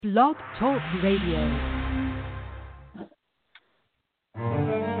Blog Talk Radio.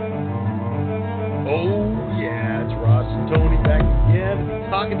 Oh, yeah, it's Ross and Tony back again,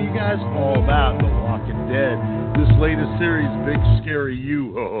 talking to you guys all about The Walking Dead. This latest series, Big Scary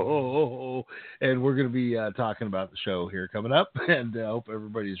You. And we're going to be talking about the show here coming up, and I hope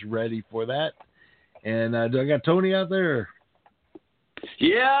everybody's ready for that. And do I got Tony out there?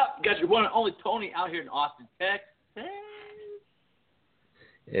 Yeah, got your one and only Tony out here in Austin, Texas.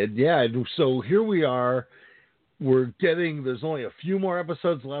 And yeah, so here we are. There's only a few more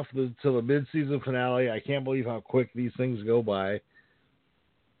episodes left till the mid-season finale. I can't believe how quick these things go by. It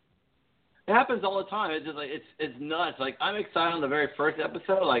happens all the time. It's just like it's nuts. Like, I'm excited on the very first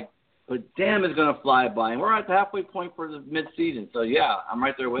episode, but damn, it's gonna fly by. And we're at the halfway point for the mid-season. So yeah, I'm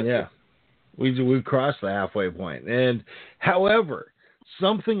right there with you. Yeah, we've crossed the halfway point. And however,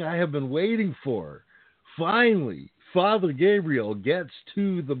 something I have been waiting for, finally, Father Gabriel gets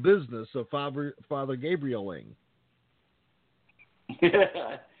to the business of Father Gabrieling.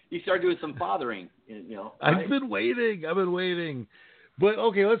 You start doing some fathering, right? I've been waiting. But,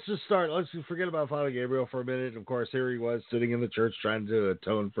 okay, let's just start. Let's forget about Father Gabriel for a minute. Of course, here he was sitting in the church trying to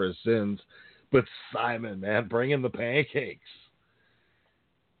atone for his sins. But Simon, man, bringing the pancakes.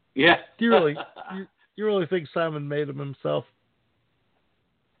 Yeah. Do you really think Simon made them himself?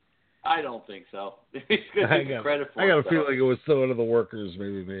 I don't think so. He's going to take credit for it. I got a feeling it was one of the workers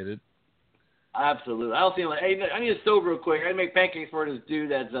maybe made it. Absolutely. I don't see him hey, I need a stove real quick. I got to make pancakes for this dude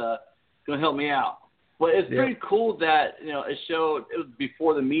that's going to help me out. But it's pretty cool that, it showed it was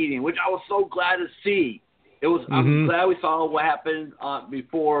before the meeting, which I was so glad to see. I'm glad we saw what happened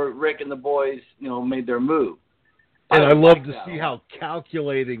before Rick and the boys, made their move. And I love to see how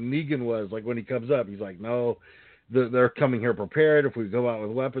calculating Negan was. Like, when he comes up, he's like, no, they're coming here prepared. If we go out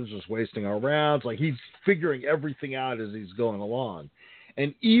with weapons, just wasting our rounds. Like, he's figuring everything out as he's going along.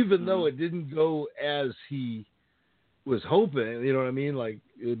 And even though it didn't go as he was hoping, you know what I mean? Like,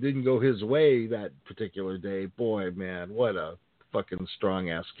 it didn't go his way that particular day. Boy, man, what a fucking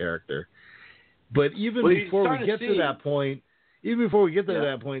strong-ass character. But even before we get to that point,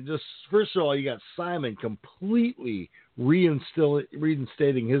 just first of all, you got Simon completely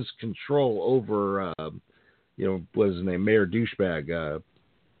reinstating his control over, what is his name? Mayor Douchebag,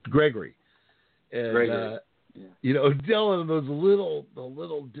 Gregory. And, Gregory. Telling those little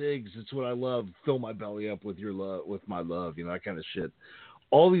digs. It's what I love. Fill my belly up with your love, with my love. That kind of shit.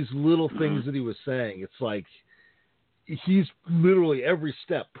 All these little things that he was saying. It's like he's literally every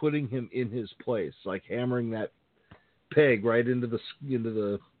step putting him in his place, like hammering that peg right into the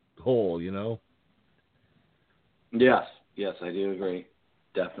hole. Yes, I do agree.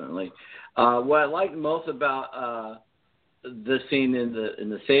 Definitely. What I like most about the scene in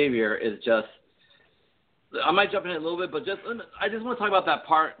the Savior is just. I might jump in a little bit, but I just want to talk about that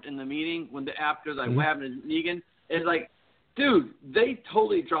part in the meeting when what happened to Negan. It's like, dude, they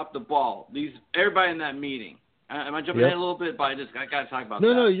totally dropped the ball. Everybody in that meeting. Am I jumping in a little bit? But I got to talk about that.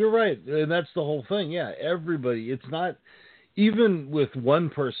 No, you're right, and that's the whole thing. Yeah, everybody. It's not even with one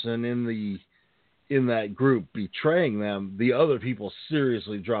person in that group betraying them. The other people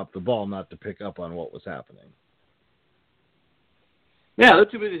seriously dropped the ball not to pick up on what was happening. Yeah, they're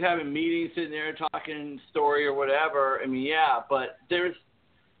too busy having meetings, sitting there talking story or whatever. I mean, yeah, but there's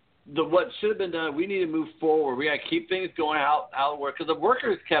what should have been done. We need to move forward. We got to keep things going out of work because the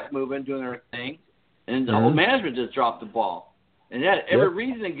workers kept moving, doing their thing, and the whole management just dropped the ball. And they had every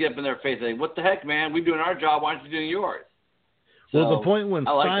reason to get up in their face, like, "What the heck, man? We're doing our job. Why aren't you doing yours?" So, the point when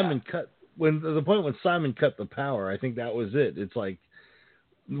Simon cut the power, I think that was it. It's like,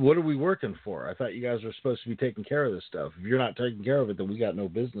 what are we working for? I thought you guys were supposed to be taking care of this stuff. If you're not taking care of it, then we got no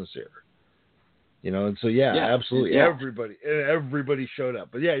business here. And so, absolutely. Yeah. Everybody showed up.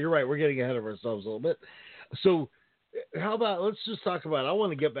 But yeah, you're right. We're getting ahead of ourselves a little bit. So how about, let's just talk about, I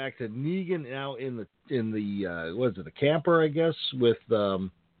want to get back to Negan now in the what is it, the camper, I guess, with, whatever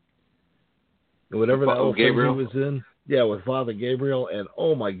that old thing he was in. Yeah, with Father Gabriel. And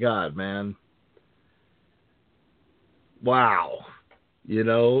oh my God, man. Wow.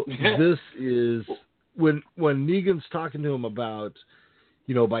 This is when Negan's talking to him about,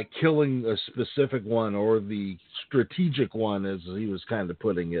 by killing a specific one or the strategic one, as he was kind of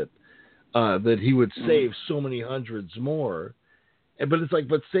putting it, that he would save so many hundreds more. But it's like,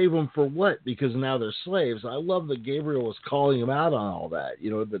 but save them for what? Because now they're slaves. I love that Gabriel was calling him out on all that,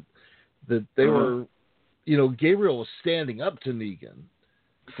 that they were, Gabriel was standing up to Negan.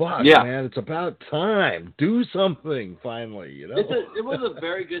 Fuck, man, it's about time. Do something finally, It was a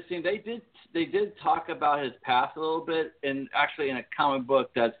very good scene. They did talk about his past a little bit, and actually in a comic book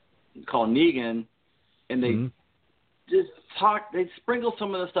that's called Negan, and they just talk. They sprinkle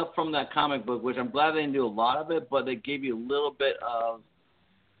some of the stuff from that comic book, which I'm glad they didn't do a lot of it, but they gave you a little bit of.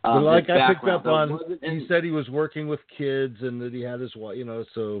 But like I picked up on, he he said he was working with kids and that he had his wife,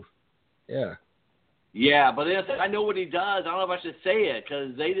 so yeah. Yeah, but I know what he does. I don't know if I should say it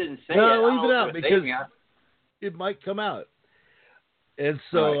because they didn't say it. No, leave it out because it might come out. And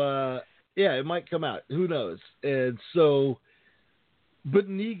so, yeah, it might come out. Who knows? And so, but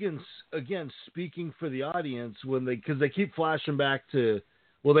Negan's, again, speaking for the audience because they keep flashing back to,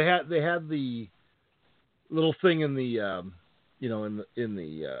 well, they had the little thing in the, in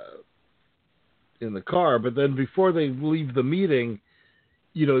the car, but then before they leave the meeting,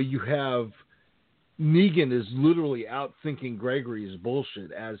 you have Negan is literally out thinking Gregory's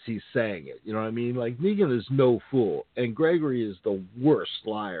bullshit as he's saying it. You know what I mean? Like, Negan is no fool, and Gregory is the worst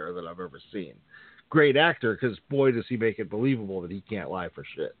liar that I've ever seen. Great actor, because boy, does he make it believable that he can't lie for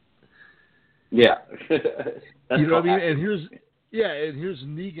shit. Yeah. You know what I mean? And here's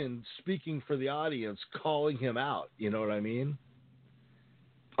Negan speaking for the audience, calling him out. You know what I mean?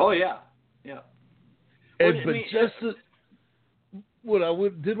 Oh, yeah. Yeah. What I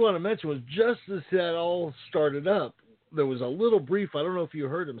did want to mention was just as that all started up, there was a little brief, I don't know if you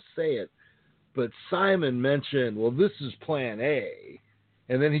heard him say it, but Simon mentioned, well, this is plan A.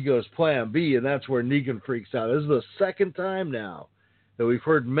 And then he goes plan B, and that's where Negan freaks out. This is the second time now that we've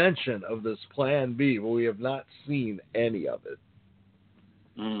heard mention of this plan B, but we have not seen any of it.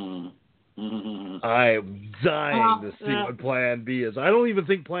 Mm-hmm. I'm dying to see what plan B is. I don't even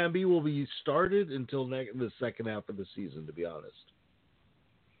think plan B will be started until the second half of the season, to be honest.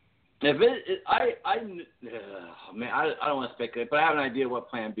 If I don't want to speculate, but I have an idea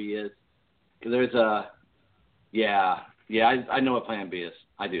what Plan B is. There's I know what Plan B is.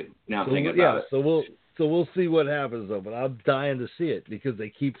 I do. Now I'm thinking about it. So we'll see what happens though. But I'm dying to see it because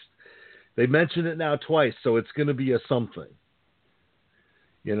they mention it now twice, so it's going to be a something.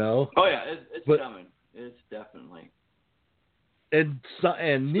 Oh yeah, it's coming. It's definitely. And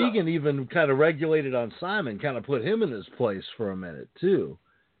Negan even kind of regulated on Simon, kind of put him in his place for a minute too.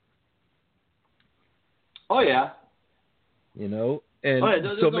 Oh yeah. And so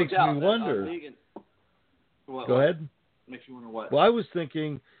it makes me wonder. Go ahead. Makes you wonder what? Well, I was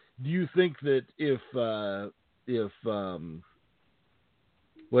thinking, do you think that if I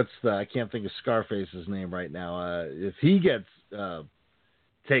can't think of Scarface's name right now. If he gets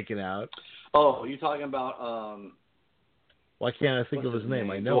taken out. Oh, you're talking about why can't I think of his name?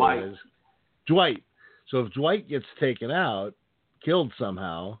 I know Dwight. it is. Dwight. So if Dwight gets taken out, killed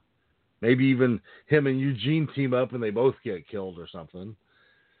somehow, maybe even him and Eugene team up and they both get killed or something.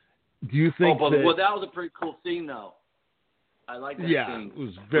 Do you think that was a pretty cool scene, though. I like that scene. Yeah, it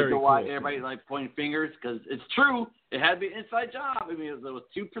was very cool. Everybody like pointing fingers because it's true. It had to be an inside job. I mean, it was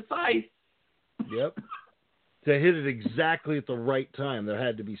too precise. Yep. To hit it exactly at the right time, there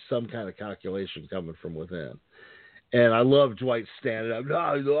had to be some kind of calculation coming from within. And I love Dwight standing up. No,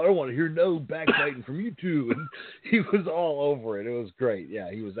 I don't want to hear no backbiting from you two. And he was all over it. It was great.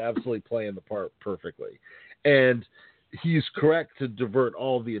 Yeah, he was absolutely playing the part perfectly. And he's correct to divert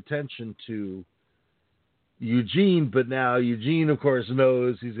all the attention to Eugene, but now Eugene, of course,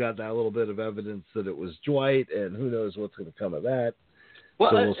 knows he's got that little bit of evidence that it was Dwight, and who knows what's going to come of that.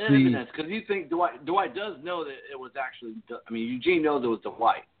 Well, so we'll see. Evidence, because you think Dwight does know that it was actually. I mean, Eugene knows it was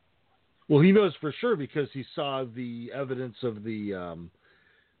Dwight. Well, he knows for sure because he saw the evidence of the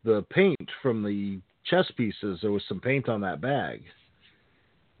paint from the chess pieces. There was some paint on that bag,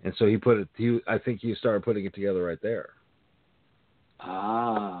 and so I think he started putting it together right there.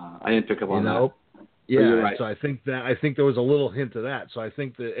 Ah, I didn't pick up on that. Yeah, right. So I think there was a little hint of that. So I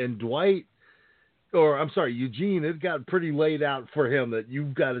think that, and Dwight, or I'm sorry, Eugene, it got pretty laid out for him that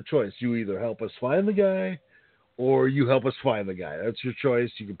you've got a choice. You either help us find the guy, or you help us find the guy. That's your choice.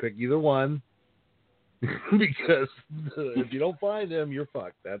 You can pick either one. Because if you don't find him, you're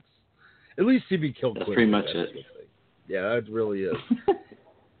fucked. That's at least he'd be killed quickly. That's pretty much it. Yeah, that really is.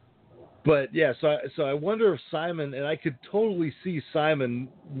 But yeah, so I wonder if Simon, and I could totally see Simon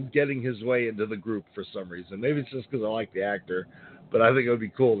getting his way into the group for some reason. Maybe it's just because I like the actor, but I think it would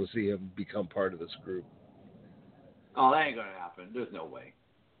be cool to see him become part of this group. Oh, that ain't gonna happen. There's no way.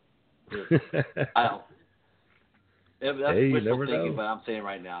 I don't. That's wishful thinking, but I'm saying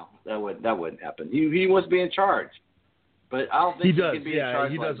right now that wouldn't happen. He wants to be in charge, but I don't think he can be in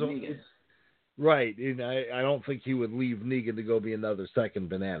charge like Negan. Right, and I don't think he would leave Negan to go be another second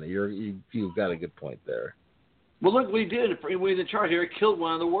banana. You've got a good point there. Well, look what he did. When he was in charge here, he killed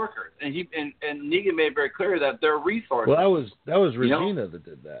one of the workers, and Negan made it very clear that they're resources. Well, that was Regina that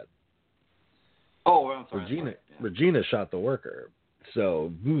did that. Oh, I'm sorry. Regina shot the worker.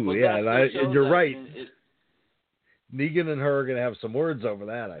 So, and you're right. Negan and her are going to have some words over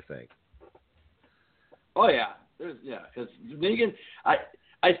that, I think. Oh yeah, because Negan,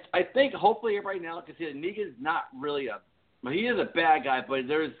 I think hopefully everybody now can see that Negan's not really he is a bad guy, but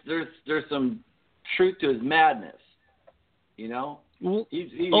there's some truth to his madness, you know. Well,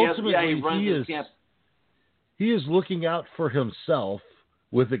 he ultimately, runs his camp. He is looking out for himself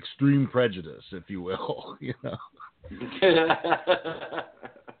with extreme prejudice, if you will. You know.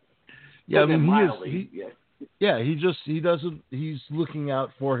 Yeah, I mean, he's looking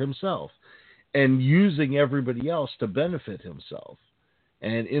out for himself and using everybody else to benefit himself.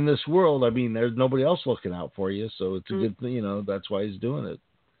 And in this world, I mean, there's nobody else looking out for you, so it's a good thing, you know, that's why he's doing it.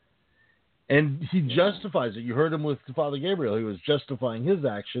 And he justifies it. You heard him with Father Gabriel. He was justifying his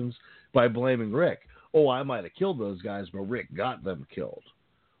actions by blaming Rick. Oh, I might have killed those guys, but Rick got them killed.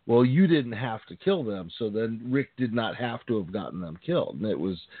 Well, you didn't have to kill them, so then Rick did not have to have gotten them killed. And it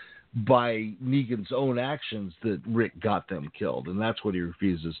was by Negan's own actions that Rick got them killed, and that's what he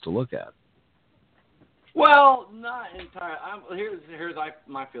refuses to look at. Well, not entirely. Here's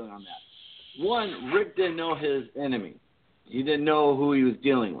my feeling on that. One, Rick didn't know his enemy. He didn't know who he was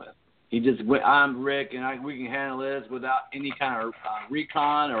dealing with. He just went, I'm Rick, and we can handle this without any kind of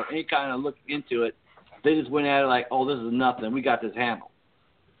recon or any kind of look into it. They just went at it like, oh, this is nothing. We got this handled.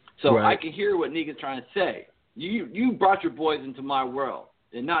 So right. I can hear what Negan's trying to say. You brought your boys into my world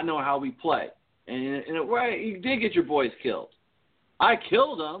and not knowing how we play. And in a way, you did get your boys killed. I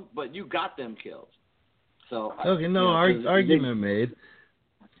killed them, but you got them killed. So okay, argument made.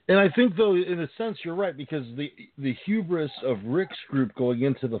 And I think, though, in a sense, you're right, because the hubris of Rick's group going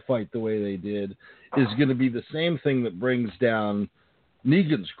into the fight the way they did is going to be the same thing that brings down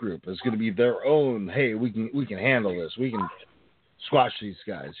Negan's group. It's going to be their own, hey, we can handle this. We can squash these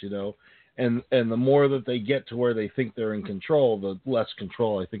guys, you know. And the more that they get to where they think they're in control, the less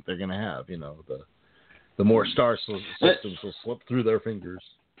control I think they're going to have, you know. The more star systems will slip through their fingers.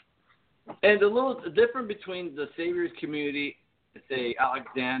 And the little difference between the Savior's community, say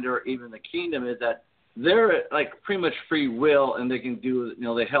Alexander, or even the Kingdom, is that they're like pretty much free will, and they can do, you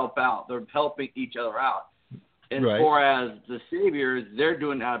know, they help out. They're helping each other out. As far as the Saviors, they're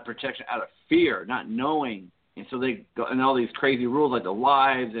doing it out of protection, out of fear, not knowing. And so they go, and all these crazy rules like the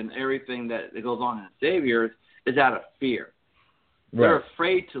lives and everything that goes on in the Saviors is out of fear. Right. They're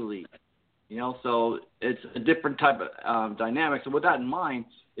afraid to leave. You know, so it's a different type of dynamic. So with that in mind,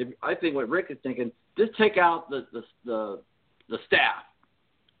 I think what Rick is thinking, just take out the staff.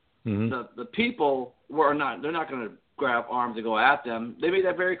 Mm-hmm. The people they're not going to grab arms and go at them. They made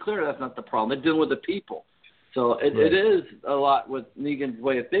that very clear. That's not the problem. They're dealing with the people. So it is a lot with Negan's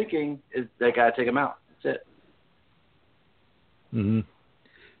way of thinking is they got to take him out. That's it.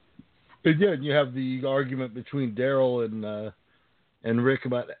 Mm-hmm. Again, you have the argument between Daryl and Rick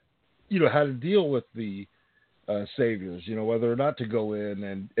about, you know, how to deal with the Saviors, you know, whether or not to go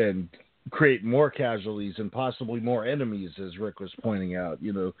in and create more casualties and possibly more enemies, as Rick was pointing out.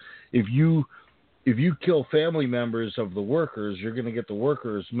 You know, if you kill family members of the workers, you're going to get the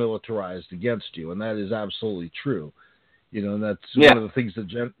workers militarized against you, and that is absolutely true. You know, and that's one of the things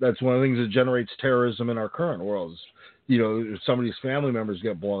that generates terrorism in our current world. Is, you know, if somebody's family members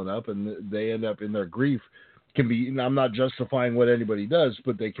get blown up and they end up in their grief, can be. I'm not justifying what anybody does,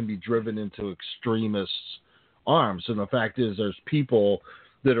 but they can be driven into extremists' arms. And the fact is, there's people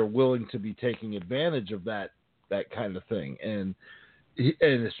that are willing to be taking advantage of that kind of thing. And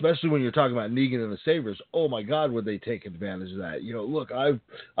especially when you're talking about Negan and the Saviors, oh my God, would they take advantage of that? You know, look,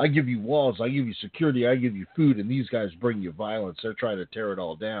 I give you walls, I give you security, I give you food, and these guys bring you violence. They're trying to tear it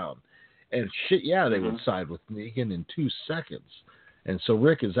all down. And shit, they would side with Negan in 2 seconds. And so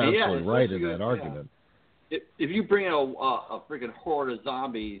Rick is absolutely right in that argument. If you bring in a freaking horde of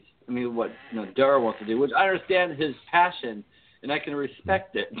zombies, I mean, what Daryl wants to do, which I understand his passion, and I can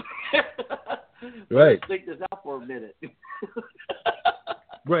respect it. Right. Let's think this out for a minute.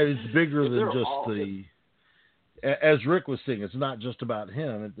 Right, it's bigger than just as Rick was saying, it's not just about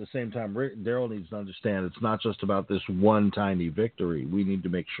him. At the same time, Daryl needs to understand it's not just about this one tiny victory. We need to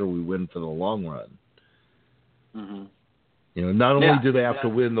make sure we win for the long run. Mm-hmm. You know, not only do they have to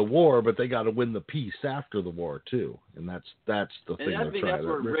win the war, but they got to win the peace after the war too, and that's the thing. And I think that's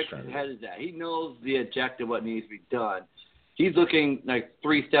where Rick's head is at. He knows the objective, what needs to be done. He's looking like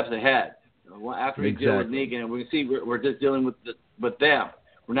 3 steps ahead. After we deal with Negan, we can see we're just dealing with them.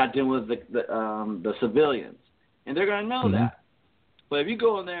 We're not dealing with the civilians, and they're going to know that. But if you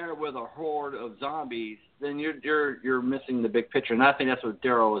go in there with a horde of zombies, then you're missing the big picture. And I think that's what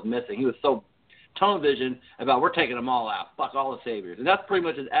Daryl was missing. He was so tunnel vision about we're taking them all out, fuck all the Saviors, and that's pretty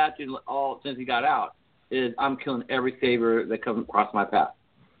much his attitude all since he got out. Is I'm killing every Savior that comes across my path.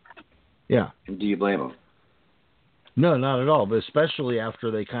 Yeah. And do you blame him? No, not at all. But especially after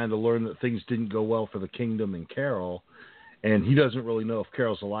they kind of learn that things didn't go well for the Kingdom and Carol, and he doesn't really know if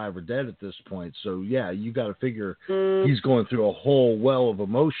Carol's alive or dead at this point. So yeah, you got to figure he's going through a whole well of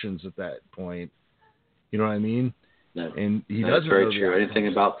emotions at that point. You know what I mean? And he doesn't. That's very true. Anything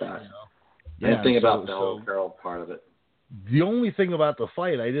about that? Anything about the whole Carol part of it? The only thing about the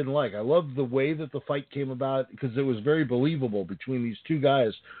fight I didn't like, I loved the way that the fight came about because it was very believable between these two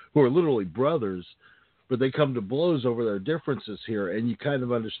guys who are literally brothers, but they come to blows over their differences here, and you kind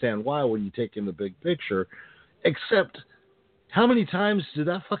of understand why when you take in the big picture. Except, how many times did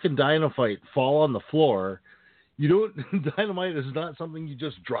that fucking dynamite fall on the floor? You don't. Dynamite is not something you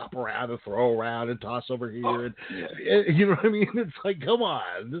just drop around and throw around and toss over here. Oh, and, you know what I mean? It's like, come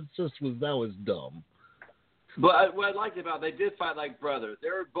on, that was dumb. But what I liked about it, they did fight like brothers. They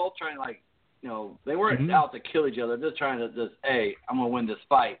were both trying to, they weren't out to kill each other. They're just trying to hey, I'm going to win this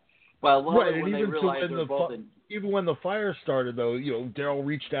fight. But I love it when they realized they're both even when the fire started, though, Daryl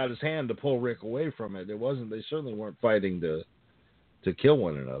reached out his hand to pull Rick away from it. They certainly weren't fighting to kill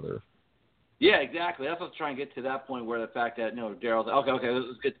one another. Yeah, exactly. That's what I was trying to get to that point where the fact that, Daryl's okay,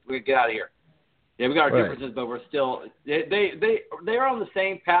 let's get out of here. Yeah, we got our differences, but we're still they are on the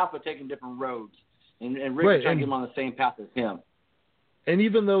same path but taking different roads. And Rick is trying to get him on the same path as him. And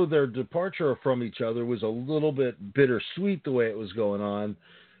even though their departure from each other was a little bit bittersweet the way it was going on,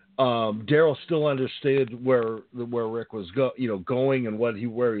 Daryl still understood where Rick was going and where he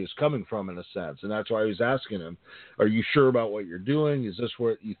was coming from in a sense, and that's why he was asking him, "Are you sure about what you're doing? Is this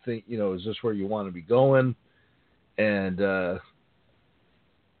where you think Is this where you want to be going?" And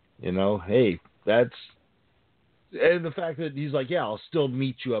hey, that's. And the fact that he's like, yeah, I'll still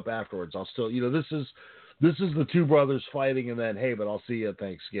meet you up afterwards. I'll still, this is the two brothers fighting, and then, hey, but I'll see you at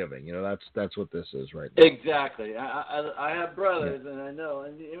Thanksgiving. That's what this is right now. Exactly. I have brothers, and I know,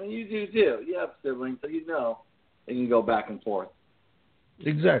 and you do too. You have siblings, so you can go back and forth.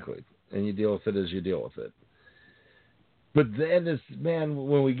 Exactly, and you deal with it as you deal with it. But then,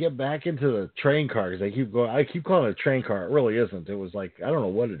 when we get back into the train car, because I keep calling it a train car. It really isn't. It was like, I don't know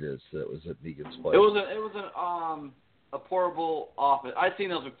what it is that was at Negan's place. It was a portable office. I've seen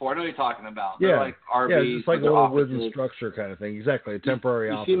those before. I know what you're talking about. Yeah. They're like RVs. Yeah, it's like a little wooden structure kind of thing. Exactly, a temporary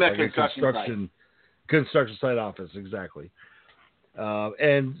office. You see like construction site office, exactly.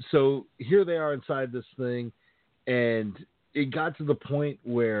 And so here they are inside this thing, and it got to the point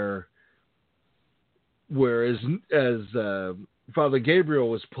where as Father Gabriel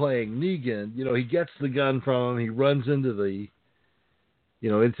was playing Negan, he gets the gun from him. He runs into the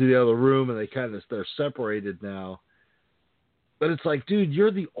other room, and they're separated now. But it's like, dude,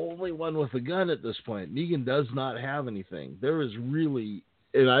 you're the only one with a gun at this point. Negan does not have anything. There is really,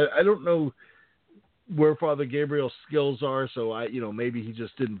 and I don't know where Father Gabriel's skills are, so maybe he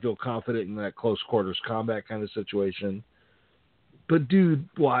just didn't feel confident in that close quarters combat kind of situation. But dude,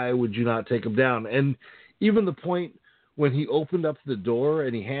 why would you not take him down? And even the point when he opened up the door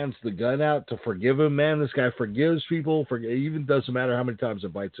and he hands the gun out to forgive him, man, this guy forgives people. It even doesn't matter how many times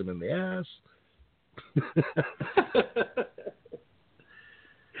it bites him in the ass.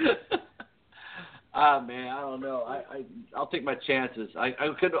 Man, I don't know. I'll take my chances. I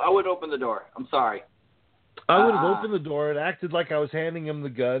would open the door. I'm sorry. I would have opened the door and acted like I was handing him the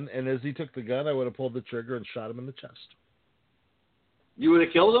gun, and as he took the gun, I would have pulled the trigger and shot him in the chest. You would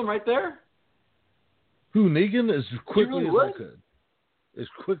have killed him right there? Who, Negan? As quickly as I could. As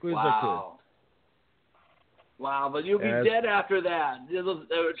quickly as I could. Wow, but you'll be dead after that. They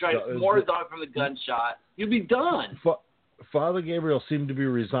would try more dog from the gunshot. You'd be done. Father Gabriel seemed to be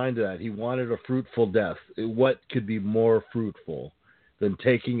resigned to that. He wanted a fruitful death. What could be more fruitful than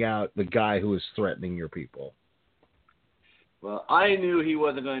taking out the guy who is threatening your people? Well, I knew he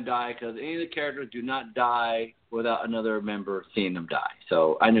wasn't going to die because any of the characters do not die without another member seeing them die.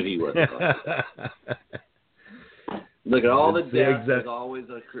 So I knew he wasn't going to die. Look at all the deaths. There's always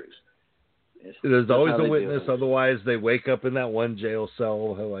a There's always a witness. Otherwise, they wake up in that one jail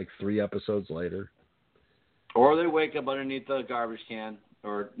cell like 3 episodes later. Or they wake up underneath the garbage can.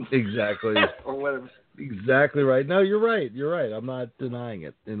 Or exactly. Or whatever. Exactly right. No, you're right. You're right. I'm not denying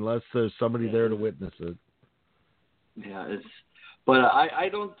it unless there's somebody there to witness it. Yeah, but I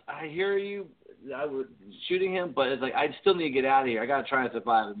hear you. I would shooting him, but it's like I still need to get out of here. I got to try and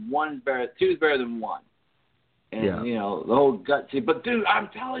survive. Two is better than one. And the whole gut scene. But dude, I'm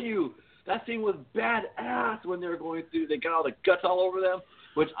telling you, that scene was badass when they were going through. They got all the guts all over them.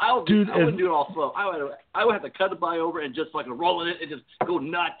 Which I wouldn't do it all slow. I would have to cut the body over and just like roll in it and just go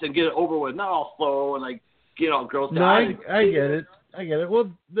nuts and get it over with. Not all slow and like get all gross. No, I get it. I get it. Well,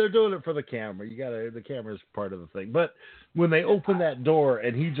 they're doing it for the camera. The camera's part of the thing. But when they open that door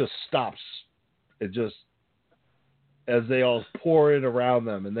and he just stops, it just as they all pour in around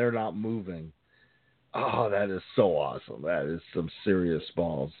them and they're not moving. Oh, that is so awesome. That is some serious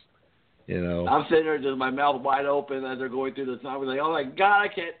balls. You know, I'm sitting there just my mouth wide open as they're going through this. And I was like, oh my God, I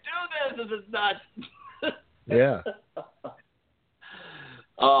can't do this. This is nuts. Yeah.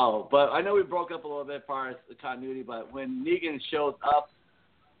 Oh, but I know we broke up a little bit as far as the continuity, but when Negan shows up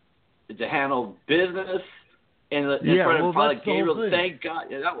to handle business in front of Father Gabriel, thank God.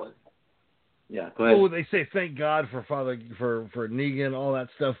 Yeah, that was. Yeah, go ahead. Oh, they say thank God for for Negan, all that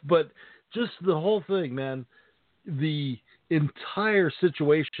stuff, but just the whole thing, man. The entire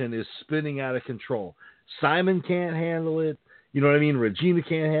situation is spinning out of control. Simon can't handle it. You know what I mean? Regina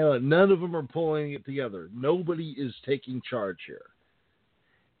can't handle it. None of them are pulling it together. Nobody is taking charge here.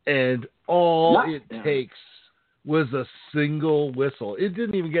 And all it takes was a single whistle. It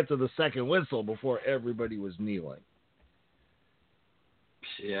didn't even get to the second whistle before everybody was kneeling.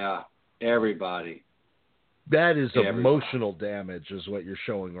 Yeah, everybody. That is emotional damage is what you're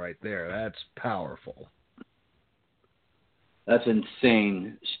showing right there. That's powerful. That's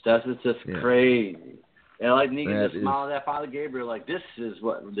insane. That's just crazy. And like Negan just smiled at Father Gabriel like, this is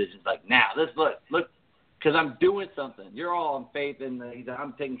what religion's like now. Look, because I'm doing something. You're all in faith, and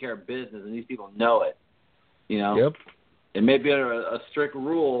I'm taking care of business, and these people know it. You know? Yep. It may be a strict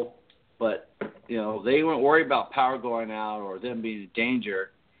rule, but, you know, they weren't worried about power going out or them being in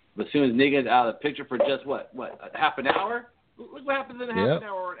danger. But as soon as Negan's out of the picture for just, what, half an hour? Look what happens in a half an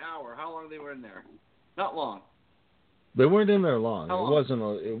hour or an hour, how long they were in there. Not long. They weren't in there long. How long? It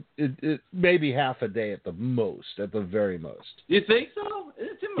wasn't it maybe half a day at the most, at the very most. You think so?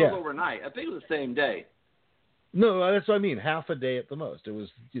 It was overnight. I think it was the same day. No, that's what I mean. Half a day at the most. It was,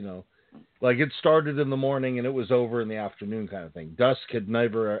 you know, like it started in the morning and it was over in the afternoon kind of thing. Dusk had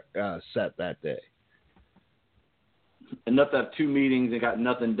never set that day. Enough to have two meetings and got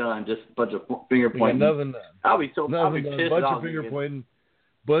nothing done. Just a bunch of finger pointing. Nothing done. I'll be pissed. Bunch of finger pointing,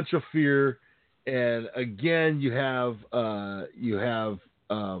 bunch of fear, and again you have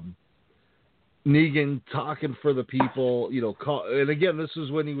Negan talking for the people, you know, and again, this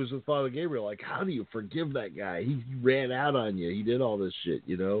is when he was with Father Gabriel. Like, how do you forgive that guy? He ran out on you. He did all this shit,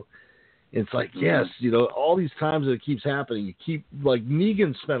 you know? And it's like, yes, you know, all these times that it keeps happening,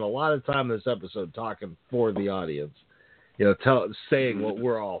 Negan spent a lot of time in this episode talking for the audience, you know, saying what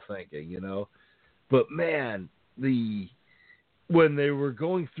we're all thinking, you know? But man, when they were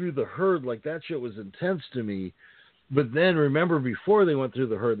going through the herd, like that shit was intense to me. But then remember, before they went through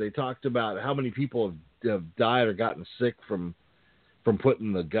the herd, they talked about how many people have died or gotten sick from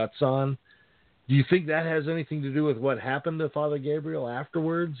putting the guts on. Do you think that has anything to do with what happened to Father Gabriel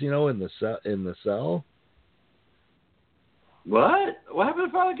afterwards? You know, in the cell. What happened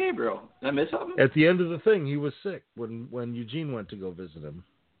to Father Gabriel? Did I miss something? At the end of the thing, he was sick when Eugene went to go visit him.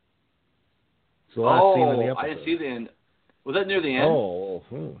 It's the last scene of the episode. I didn't see the end. Was that near the end? Oh,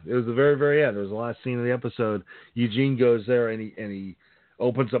 it was the very, very end. It was the last scene of the episode. Eugene goes there and he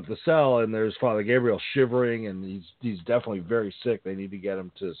opens up the cell and there's Father Gabriel shivering and he's definitely very sick. They need to get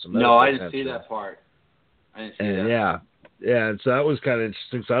him to some medical attention. I didn't see that part. I didn't see that. Yeah, and so that was kind of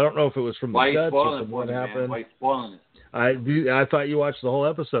interesting. So I don't know if it was from the guts or from what happened. Why are you spoiling it? I thought you watched the whole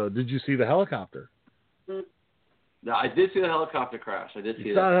episode. Did you see the helicopter? No, I did see the helicopter crash. I did see that.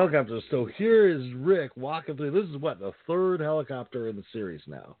 You saw the helicopter. So here is Rick walking through. This is the third helicopter in the series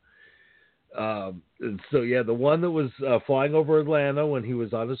now. And so, the one that was flying over Atlanta when he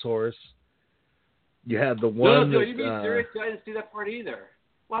was on his horse. You had the one. No, you being serious? I didn't see that part either.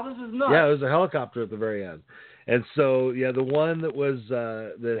 Wow, this is nuts. Yeah, it was a helicopter at the very end. And so, the one that was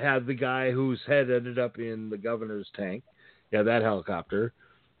that had the guy whose head ended up in the governor's tank. Yeah, that helicopter.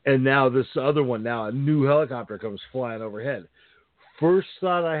 And now this other one, a new helicopter comes flying overhead. First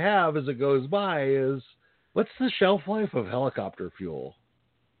thought I have as it goes by is, what's the shelf life of helicopter fuel?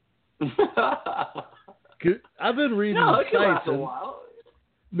 I've been reading it can sites. Last a while.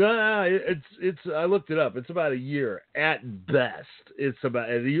 No, it's. I looked it up. It's about a year at best. It's about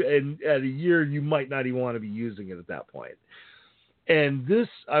at a year you might not even want to be using it at that point. And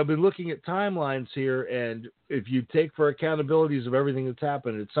I've been looking at timelines here, and if you take for accountabilities of everything that's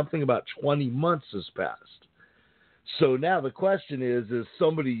happened, it's something about 20 months has passed. So now the question is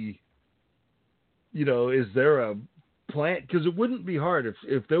somebody, you know, is there a plant? Because it wouldn't be hard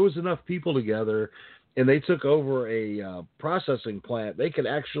if there was enough people together and they took over a processing plant, they could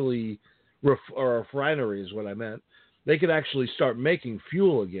actually, or a refinery is what I meant, they could actually start making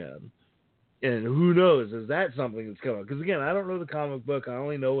fuel again. And who knows, is that something that's coming? Because, again, I don't know the comic book. I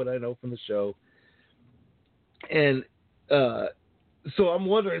only know what I know from the show. And so I'm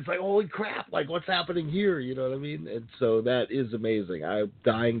wondering, it's like, holy crap, like, what's happening here? You know what I mean? And so that is amazing. I'm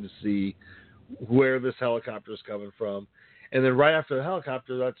dying to see where this helicopter is coming from. And then right after the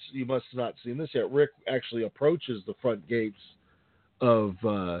helicopter, you must have not seen this yet, Rick actually approaches the front gates of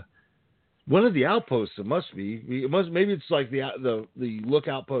one of the outposts. Maybe it's like the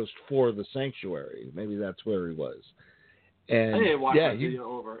lookout post for the sanctuary. Maybe that's where he was. And I need to watch that video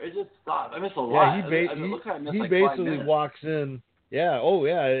over. It just stopped. I missed a lot. He basically walks in. Yeah. Oh,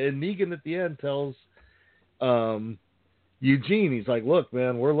 yeah. And Negan at the end tells Eugene, he's like, look,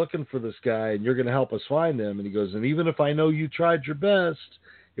 man, we're looking for this guy, and you're going to help us find him. And he goes, and even if I know you tried your best,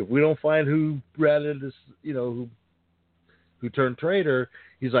 if we don't find who ratted this, who turned traitor,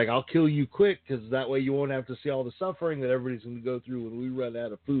 he's like, I'll kill you quick, because that way you won't have to see all the suffering that everybody's going to go through when we run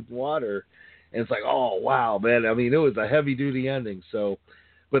out of food and water. And it's like, oh, wow, man. I mean, it was a heavy-duty ending. So,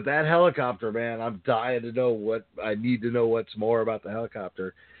 but that helicopter, man, I'm dying to know I need to know what's more about the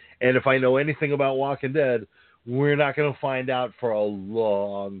helicopter. And if I know anything about Walking Dead, we're not going to find out for a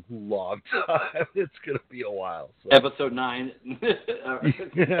long, long time. It's going to be a while. So. Episode 9.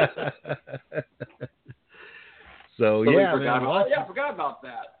 So yeah, man. I forgot about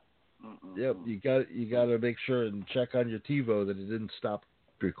that. Yep, you got to make sure and check on your TiVo that it didn't stop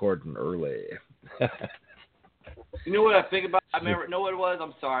recording early. You know what I think about? I remember. Know what it was?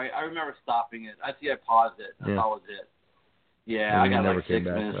 I'm sorry. I remember stopping it. I paused it. That was it. Yeah, I got like 6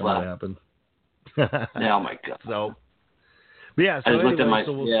 minutes left. Happened. Oh my god. So, but yeah. So anyway,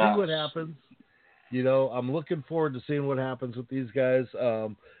 so we'll see what happens. I'm looking forward to seeing what happens with these guys.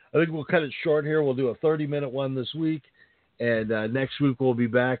 I think we'll cut it short here. We'll do a 30-minute one this week, and next week we'll be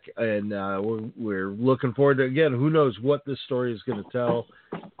back. And we're looking forward to, again, who knows what this story is going to tell.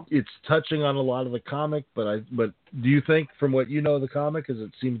 It's touching on a lot of the comic, but do you think, from what you know of the comic, does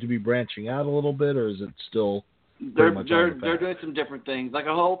it seem to be branching out a little bit, or is it still? They're doing some different things, like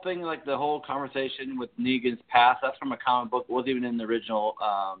a whole thing, like the whole conversation with Negan's past. That's from a comic book. It wasn't even in the original,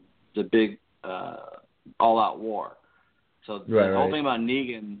 the big All-Out War. So the whole thing about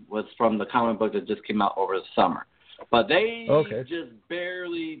Negan was from the comic book that just came out over the summer. But they just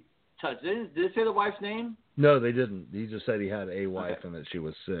barely touched. Did they say the wife's name? No, they didn't. He just said he had a wife and that she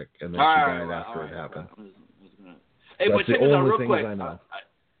was sick, and then she died after it happened. Hey, that's the only thing I know.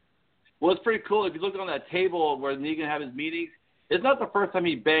 Well, it's pretty cool. If you look on that table where Negan had his meetings, it's not the first time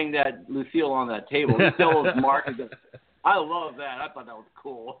he banged that Lucille on that table. Lucille was marked. I love that. I thought that was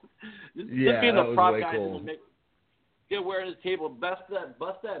cool. Just being the prop guy cool. Get wearing his table, bust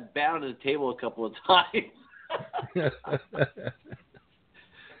that bound to the table a couple of times.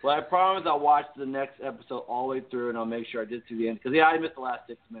 Well, I promise I'll watch the next episode all the way through, and I'll make sure I did see the end. Because, I missed the last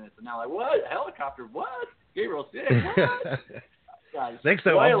 6 minutes. And now, like, what? Helicopter? What? Gabriel sick? What? God, next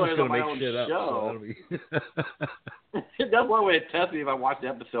time I'm just going to make shit up. So that's one way to test me if I watch the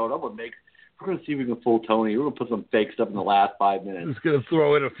episode. We're going to see if we can fool Tony. We're going to put some fake stuff in the last 5 minutes. Just going to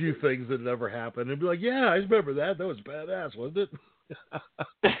throw in a few things that never happened and be like, yeah, I remember that. That was badass, wasn't it?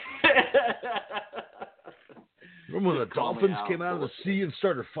 Remember when the dolphins came out of the sea and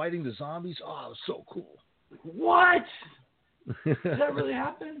started fighting the zombies? Oh, it was so cool. What? Did that really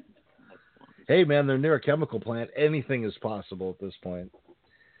happen? Hey, man, they're near a chemical plant. Anything is possible at this point.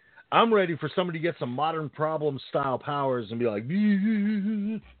 I'm ready for somebody to get some modern problem-style powers and be like,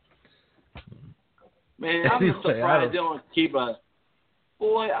 man, I'm just surprised they don't keep a.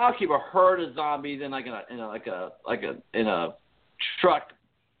 Boy, I'll keep a herd of zombies in a truck,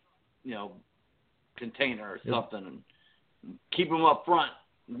 container or something, and keep them up front,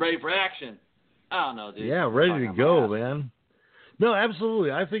 ready for action. I don't know, dude. Yeah, ready to go, man. No,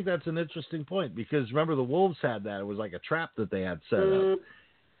 absolutely. I think that's an interesting point because remember the wolves had that. It was like a trap that they had set up.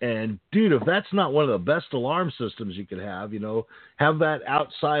 And dude, if that's not one of the best alarm systems you could have, have that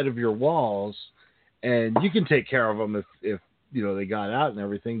outside of your walls, and you can take care of them if they got out and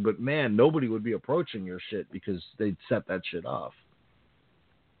everything. But man, nobody would be approaching your shit because they'd set that shit off.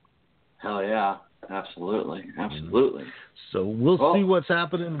 Hell yeah. Absolutely. So we'll see what's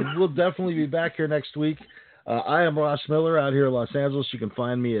happening. We'll definitely be back here next week. I am Ross Miller out here in Los Angeles. You can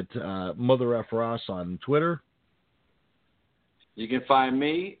find me at Mother F. Ross on Twitter. You can find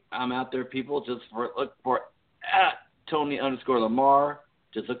me. I'm out there, people. Just look for at Tony_Lamar.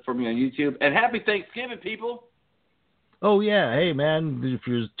 Just look for me on YouTube. And happy Thanksgiving, people. Oh, yeah. Hey, man, if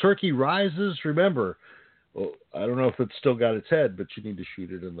your turkey rises, remember, I don't know if it's still got its head, but you need to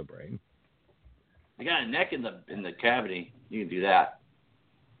shoot it in the brain. I got a neck in the cavity. You can do that.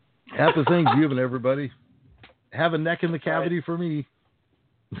 Happy Thanksgiving, everybody. Have a neck in the cavity for me.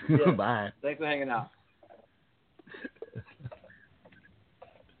 Yeah. Bye. Thanks for hanging out.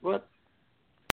 What?